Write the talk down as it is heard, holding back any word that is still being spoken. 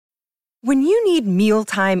When you need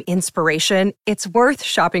mealtime inspiration, it's worth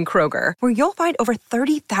shopping Kroger, where you'll find over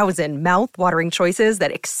 30,000 mouth-watering choices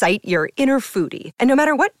that excite your inner foodie. And no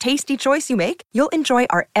matter what tasty choice you make, you'll enjoy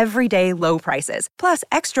our everyday low prices, plus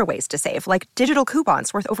extra ways to save, like digital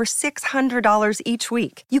coupons worth over $600 each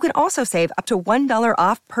week. You can also save up to $1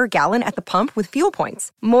 off per gallon at the pump with fuel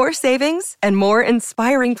points. More savings and more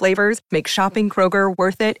inspiring flavors make shopping Kroger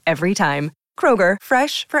worth it every time. Kroger,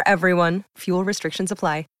 fresh for everyone. Fuel restrictions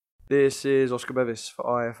apply. This is Oscar Bevis for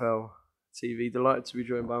IFL TV. Delighted to be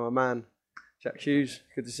joined by my man, Jack Hughes.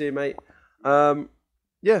 Good to see you, mate.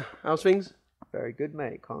 Yeah, how's things? Very good,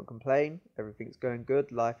 mate. Can't complain. Everything's going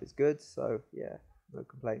good. Life is good. So, yeah, no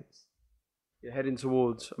complaints. You're heading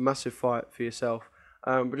towards a massive fight for yourself.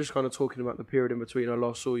 But just kind of talking about the period in between. I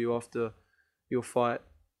last saw you after your fight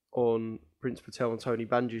on Prince Patel and Tony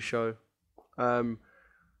Banji's show.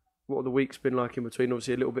 What have the weeks been like in between?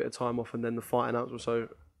 Obviously, a little bit of time off and then the fight announcement. So,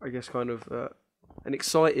 I guess kind of an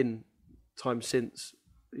exciting time since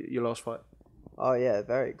your last fight. Oh yeah,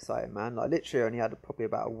 very exciting, man. I literally only had probably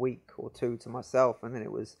about a week or two to myself, and then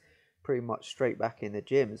it was pretty much straight back in the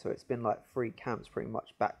gym. So it's been like 3 camps pretty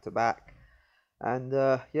much back to back. And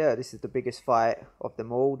yeah, this is the biggest fight of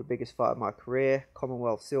them all, the biggest fight of my career.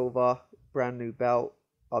 Commonwealth silver, brand new belt.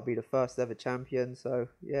 I'll be the first ever champion. So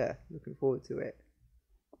yeah, looking forward to it.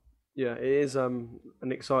 Yeah, it is an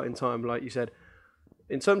exciting time, like you said.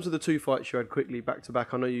 In terms of the 2 fights you had quickly back to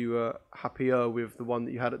back, I know you were happier with the one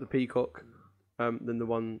that you had at the Peacock than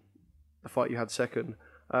the fight you had second.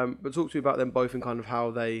 But talk to me about them both and kind of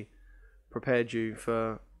how they prepared you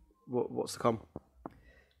for what's to come.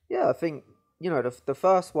 Yeah, I think, you know, the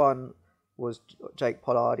first one was Jake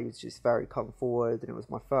Pollard. He was just very come forward, and it was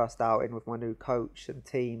my first outing with my new coach and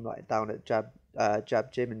team, like down at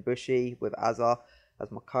Jab Gym in Bushy with Azza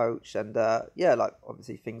as my coach. And yeah, like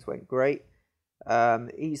obviously things went great.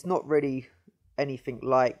 He's not really anything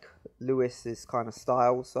like Lewis's kind of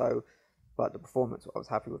style, so but the performance, I was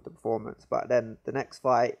happy with the performance. But then the next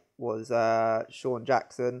fight was Sean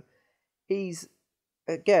Jackson. He's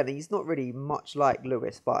not really much like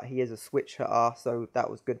Lewis, but he is a switch hitter, so that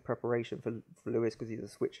was good preparation for Lewis because he's a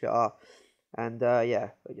switch hitter. And yeah,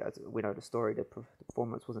 we know the story. The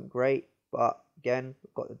performance wasn't great, but again,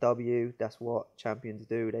 got the W. That's what champions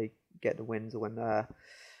do. They get the wins when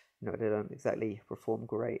they don't exactly perform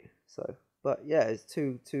great. So, but yeah, it's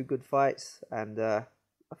two good fights, and I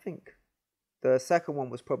think the second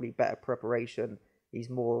one was probably better preparation.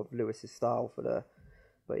 He's more of Lewis's style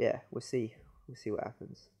but yeah, we'll see what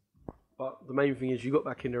happens. But the main thing is you got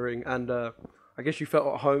back in the ring, and I guess you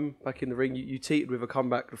felt at home back in the ring. You teetered with a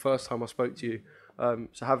comeback the first time I spoke to you.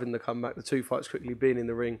 So having the comeback, the 2 fights quickly, being in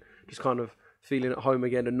the ring, just kind of feeling at home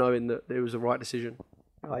again and knowing that it was the right decision.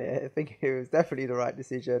 Oh yeah, I think it was definitely the right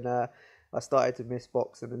decision. I started to miss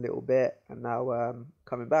boxing a little bit, and now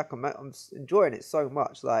coming back, I'm enjoying it so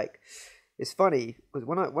much. Like, it's funny because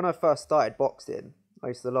when I first started boxing, I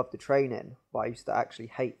used to love the training, but I used to actually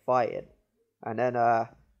hate fighting. And then I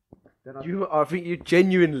think you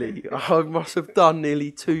genuinely, I must have done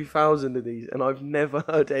nearly 2,000 of these, and I've never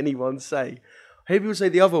heard anyone say. I hear people say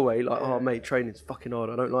the other way, like, "Oh mate, training's fucking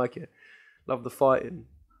hard. I don't like it. Love the fighting.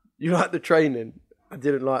 You like the training. I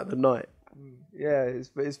didn't like the night." Yeah,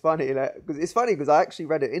 it's funny. It's funny because I actually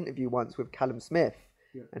read an interview once with Callum Smith,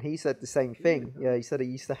 and he said the same thing. Yeah, he said he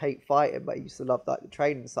used to hate fighting, but he used to love like the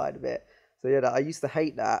training side of it. So yeah, I used to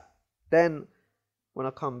hate that. Then when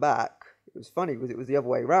I come back, it was funny because it was the other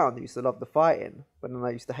way around. I used to love the fighting, but then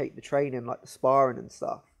I used to hate the training, like the sparring and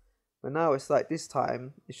stuff. But now it's like this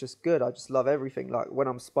time, it's just good. I just love everything. Like when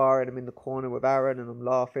I'm sparring, I'm in the corner with Aaron and I'm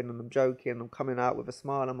laughing and I'm joking. I'm coming out with a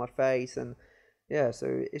smile on my face, and yeah,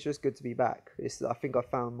 so it's just good to be back. I think I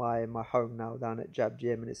found my home now down at Jab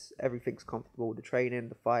Gym, and everything's comfortable. The training,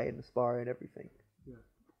 the fighting, the sparring, everything. Yeah.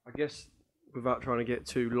 I guess without trying to get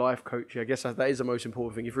too life coachy, I guess that is the most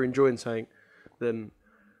important thing. If you're enjoying something, then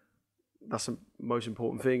that's the most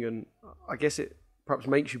important thing, and I guess it perhaps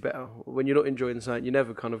makes you better. When you're not enjoying something, you're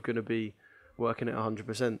never kind of going to be working at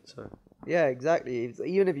 100%. So yeah, exactly.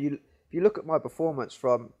 Even if you look at my performance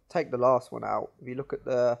take the last one out, if you look at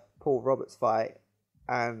the Paul Roberts fight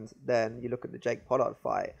and then you look at the Jake Pollard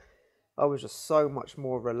fight, I was just so much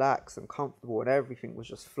more relaxed and comfortable, and everything was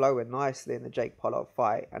just flowing nicely in the Jake Pollard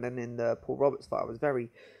fight. And then in the Paul Roberts fight, I was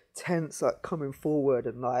very tense, like coming forward,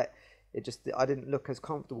 and like I didn't look as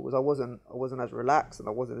comfortable because I wasn't as relaxed, and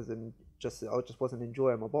I just wasn't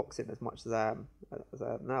enjoying my boxing as much as I am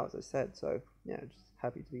now, as I said. So yeah, just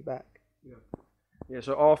happy to be back. Yeah.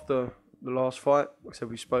 So after the last fight, like I said,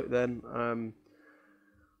 we spoke then.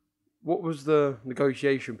 What was the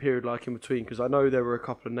negotiation period like in between? Because I know there were a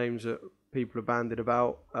couple of names that people have bandied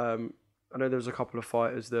about. I know there was a couple of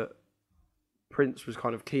fighters that Prince was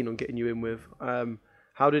kind of keen on getting you in with.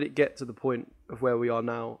 How did it get to the point of where we are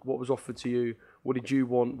now? What was offered to you? What did you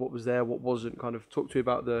want? What was there? What wasn't? Kind of talk to me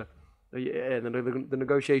about the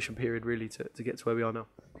negotiation period really to get to where we are now.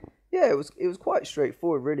 Yeah, it was quite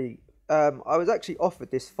straightforward really. I was actually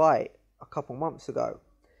offered this fight a couple months ago,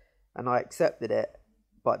 and I accepted it.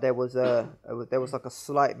 But there was like a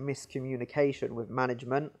slight miscommunication with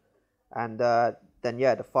management, and then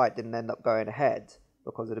the fight didn't end up going ahead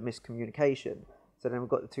because of the miscommunication. So then we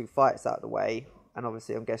got the two fights out of the way, and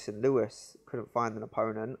obviously I'm guessing Lewis couldn't find an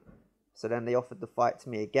opponent. So then they offered the fight to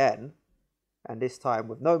me again, and this time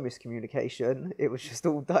with no miscommunication. It was just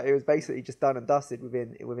all done. It was basically just done and dusted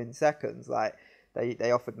within seconds. Like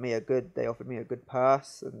they offered me a good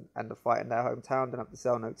purse and the fight in their hometown. Didn't have to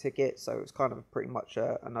sell no tickets, so it was kind of pretty much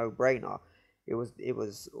a no-brainer. It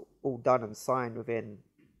was all done and signed within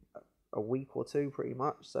a week or two, pretty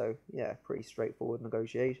much. So yeah, pretty straightforward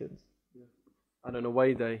negotiations. And an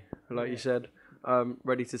away day, like you said,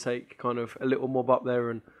 ready to take kind of a little mob up there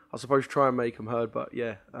and I suppose try and make them heard. But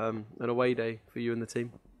yeah, an away day for you and the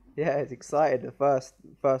team. Yeah, it's exciting. The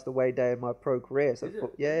first away day in my pro career. So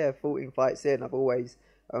 14 fights in. I've always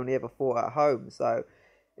only ever fought at home. So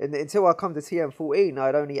until I come to TM14,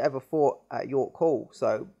 I'd only ever fought at York Hall.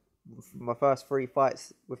 So my first 3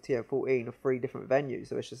 fights with TM14 are 3 different venues.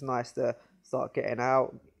 So it's just nice to start getting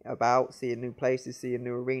out, about, seeing new places, seeing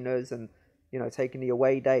new arenas, and taking the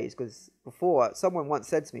away days. Because before, someone once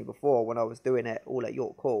said to me before when I was doing it all at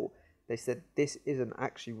York Hall, they said, this isn't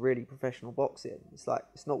actually really professional boxing. It's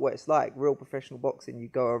not what it's like. Real professional boxing, you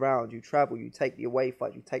go around, you travel, you take the away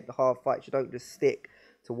fights, you take the hard fights. You don't just stick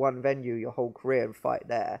to one venue your whole career and fight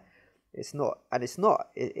there. It's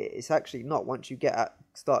actually not. Once you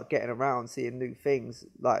start getting around, seeing new things,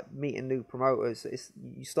 like meeting new promoters,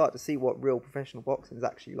 you start to see what real professional boxing is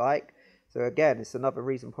actually like. So again, it's another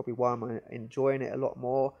reason probably why I'm enjoying it a lot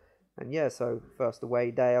more. And yeah, so first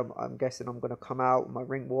away day, I'm guessing I'm going to come out with my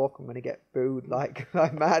ring walk. I'm going to get booed like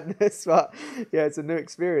madness. But yeah, it's a new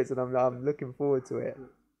experience, and I'm looking forward to it.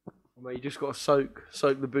 Well, you just got to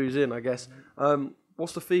soak the booze in, I guess.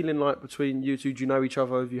 What's the feeling like between you two? Do you know each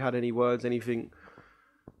other? Have you had any words, anything?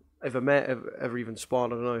 Ever met? Ever even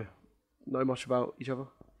sparred? I don't know much about each other?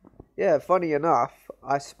 Yeah, funny enough,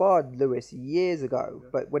 I sparred Lewis years ago,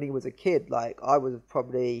 but when he was a kid, like I was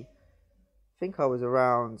probably, I think I was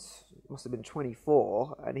around, must have been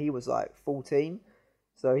 24, and he was like 14.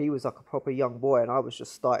 So he was like a proper young boy, and I was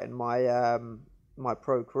just starting my my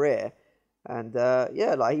pro career. And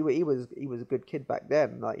yeah, like he was a good kid back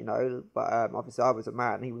then, like But obviously I was a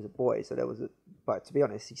man, he was a boy, so but to be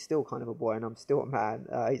honest, he's still kind of a boy, and I'm still a man.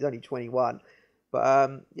 He's only 21.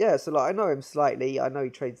 But yeah, so like I know him slightly. I know he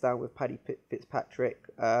trades down with Paddy Fitzpatrick.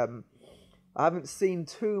 I haven't seen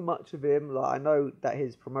too much of him. Like I know that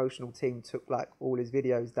his promotional team took like all his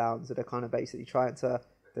videos down, so they're kind of basically trying to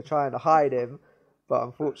hide him. But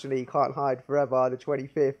unfortunately, he can't hide forever. The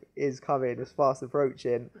 25th is coming, it's fast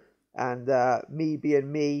approaching, and me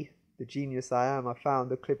being me, the genius I am, I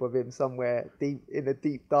found a clip of him somewhere deep in the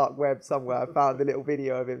deep dark web somewhere. I found a little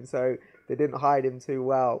video of him, so they didn't hide him too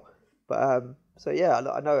well. But so yeah,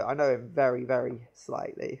 I know him very, very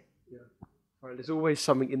slightly. Yeah, right. There's always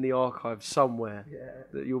something in the archive somewhere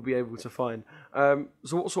that you'll be able to find.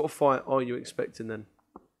 So what sort of fight are you expecting then?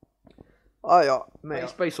 Mate,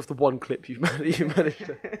 it's based off the one clip you managed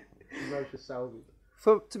to salvage.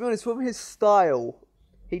 To be honest, from his style,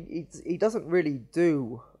 he doesn't really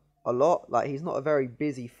do a lot. Like he's not a very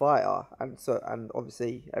busy fighter, and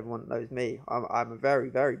obviously everyone knows me. I'm a very,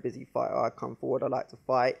 very busy fighter. I come forward, I like to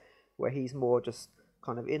fight. Where he's more just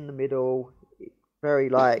kind of in the middle, very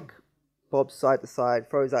like bobs side to side,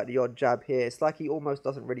 throws out the odd jab here. It's like he almost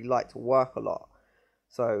doesn't really like to work a lot.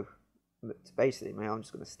 So basically, man, I'm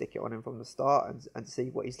just going to stick it on him from the start and see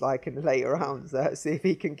what he's like in the later rounds. See if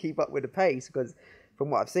he can keep up with the pace, because from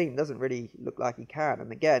what I've seen, it doesn't really look like he can.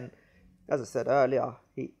 And again, as I said earlier,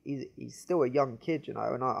 he's still a young kid, and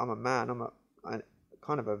I'm a man. I'm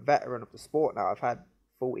kind of a veteran of the sport now. I've had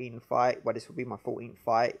 14 fight. Well, this will be my 14th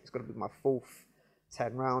fight. It's going to be my 4th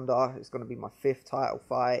 10-rounder. It's going to be my 5th title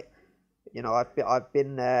fight. I've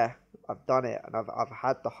been there. I've done it, and I've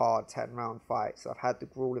had the hard 10-round fights. I've had the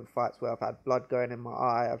grueling fights where I've had blood going in my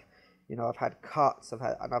eye. I've had cuts.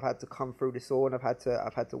 I've had to come through this all, and I've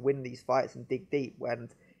had to win these fights and dig deep. When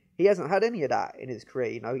he hasn't had any of that in his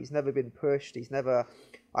career. He's never been pushed.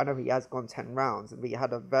 I know he has gone 10 rounds, and we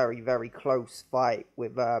had a very, very close fight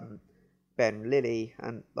with Ben Lilly,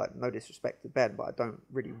 and like no disrespect to Ben, but I don't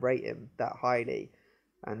really rate him that highly.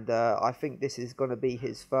 And I think this is going to be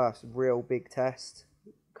his first real big test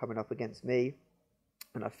coming up against me.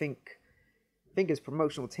 And I think think his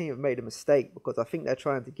promotional team have made a mistake, because I think they're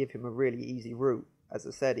trying to give him a really easy route. As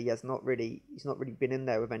I said, he's not really been in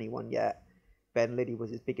there with anyone yet. Ben Liddy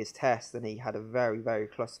was his biggest test, and he had a very, very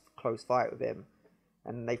close fight with him.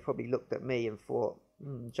 And they probably looked at me and thought,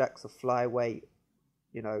 Jack's a flyweight,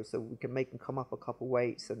 so we can make him come up a couple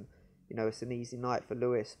weights, and it's an easy night for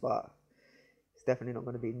Lewis. But it's definitely not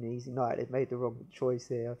going to be an easy night. They've made the wrong choice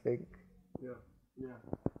here, I think. Yeah.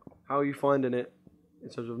 How are you finding it in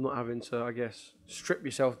terms of not having to, I guess, strip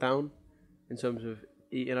yourself down in terms of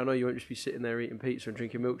eating? I know you won't just be sitting there eating pizza and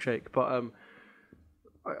drinking milkshake, but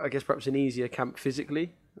I guess perhaps an easier camp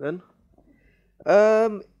physically then?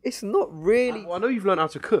 It's not really. I know you've learned how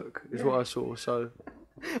to cook, is what I saw, so...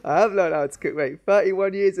 I have learned how to cook, mate.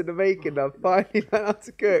 31 years in the making, I've finally learned how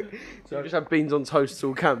to cook. So you just have beans on toast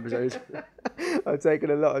all camp, is it? I'm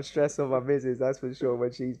taking a lot of stress on my missus, that's for sure,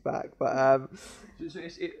 when she's back. But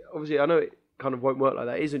obviously, I know it kind of won't work like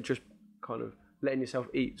that. It isn't just kind of letting yourself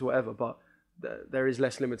eat to whatever, but there is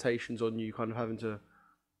less limitations on you kind of having to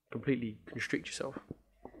completely constrict yourself.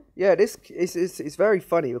 Yeah, it's very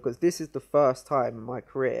funny, because this is the first time in my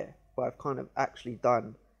career where I've kind of actually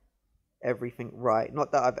done everything right.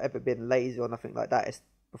 Not that I've ever been lazy or nothing like that. It's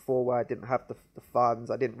before where I didn't have the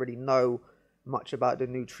funds. I didn't really know much about the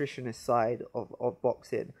nutritionist side of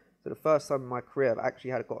boxing. So the first time in my career, I've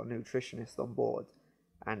actually got a nutritionist on board,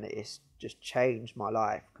 and it's just changed my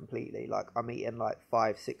life completely. Like, I'm eating like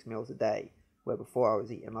 5-6 meals a day, where before I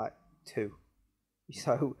was eating like 2.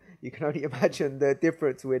 So you can only imagine the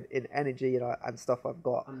difference in energy and stuff I've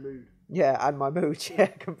got. And mood. Yeah, and my mood, yeah,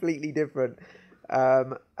 completely different.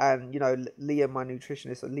 And Liam, my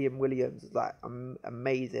nutritionist, Liam Williams, is like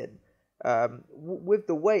amazing. With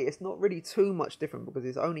the weight, it's not really too much different, because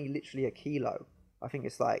it's only literally a kilo. I think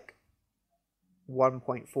it's like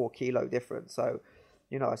 1.4 kilo difference. So,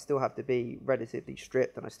 I still have to be relatively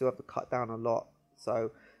strict, and I still have to cut down a lot.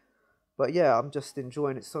 So, but yeah, I'm just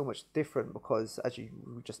enjoying it so much different, because as you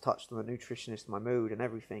just touched on, the nutritionist, my mood and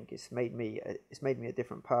everything, it's made me a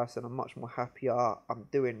different person. I'm much more happier. I'm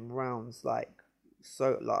doing rounds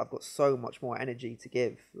I've got so much more energy to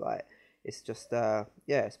give. Like, it's just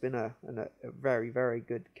it's been a very, very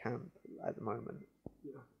good camp at the moment.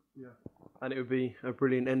 Yeah. And it would be a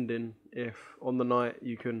brilliant ending if on the night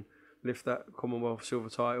you can lift that Commonwealth silver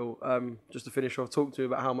title. Just to finish off, talk to me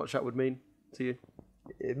about how much that would mean to you.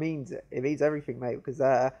 It means everything, mate, because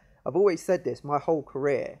I've always said this. My whole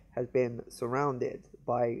career has been surrounded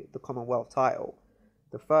by the Commonwealth title.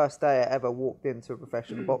 The first day I ever walked into a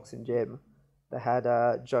professional boxing gym, they had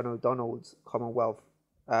John O'Donnell's Commonwealth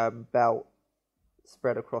belt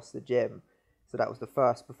spread across the gym. So that was the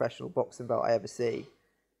first professional boxing belt I ever see.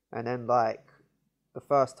 And then, like, the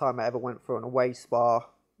first time I ever went for an away spar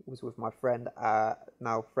was with my friend,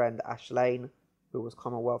 now friend Ash Lane, who was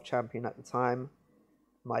Commonwealth champion at the time.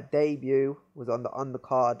 My debut was on the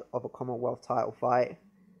undercard of a Commonwealth title fight.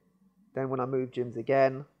 Then when I moved gyms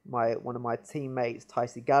again, one of my teammates,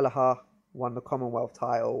 Tyson Gallagher, won the Commonwealth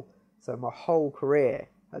title. So my whole career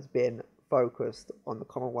has been focused on the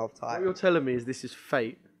Commonwealth title. What you're telling me is this is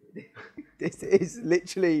fate. This is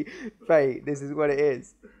literally fate. This is what it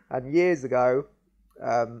is. And years ago,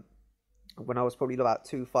 when I was probably about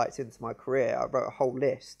 2 fights into my career, I wrote a whole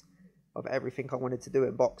list of everything I wanted to do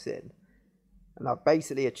in boxing. And I've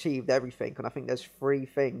basically achieved everything. And I think there's 3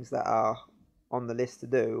 things that are on the list to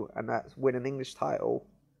do. And that's win an English title,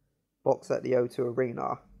 box at the O2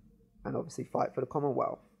 Arena, and obviously fight for the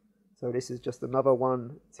Commonwealth. So this is just another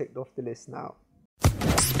one ticked off the list now.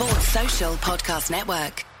 Sports Social Podcast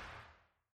Network.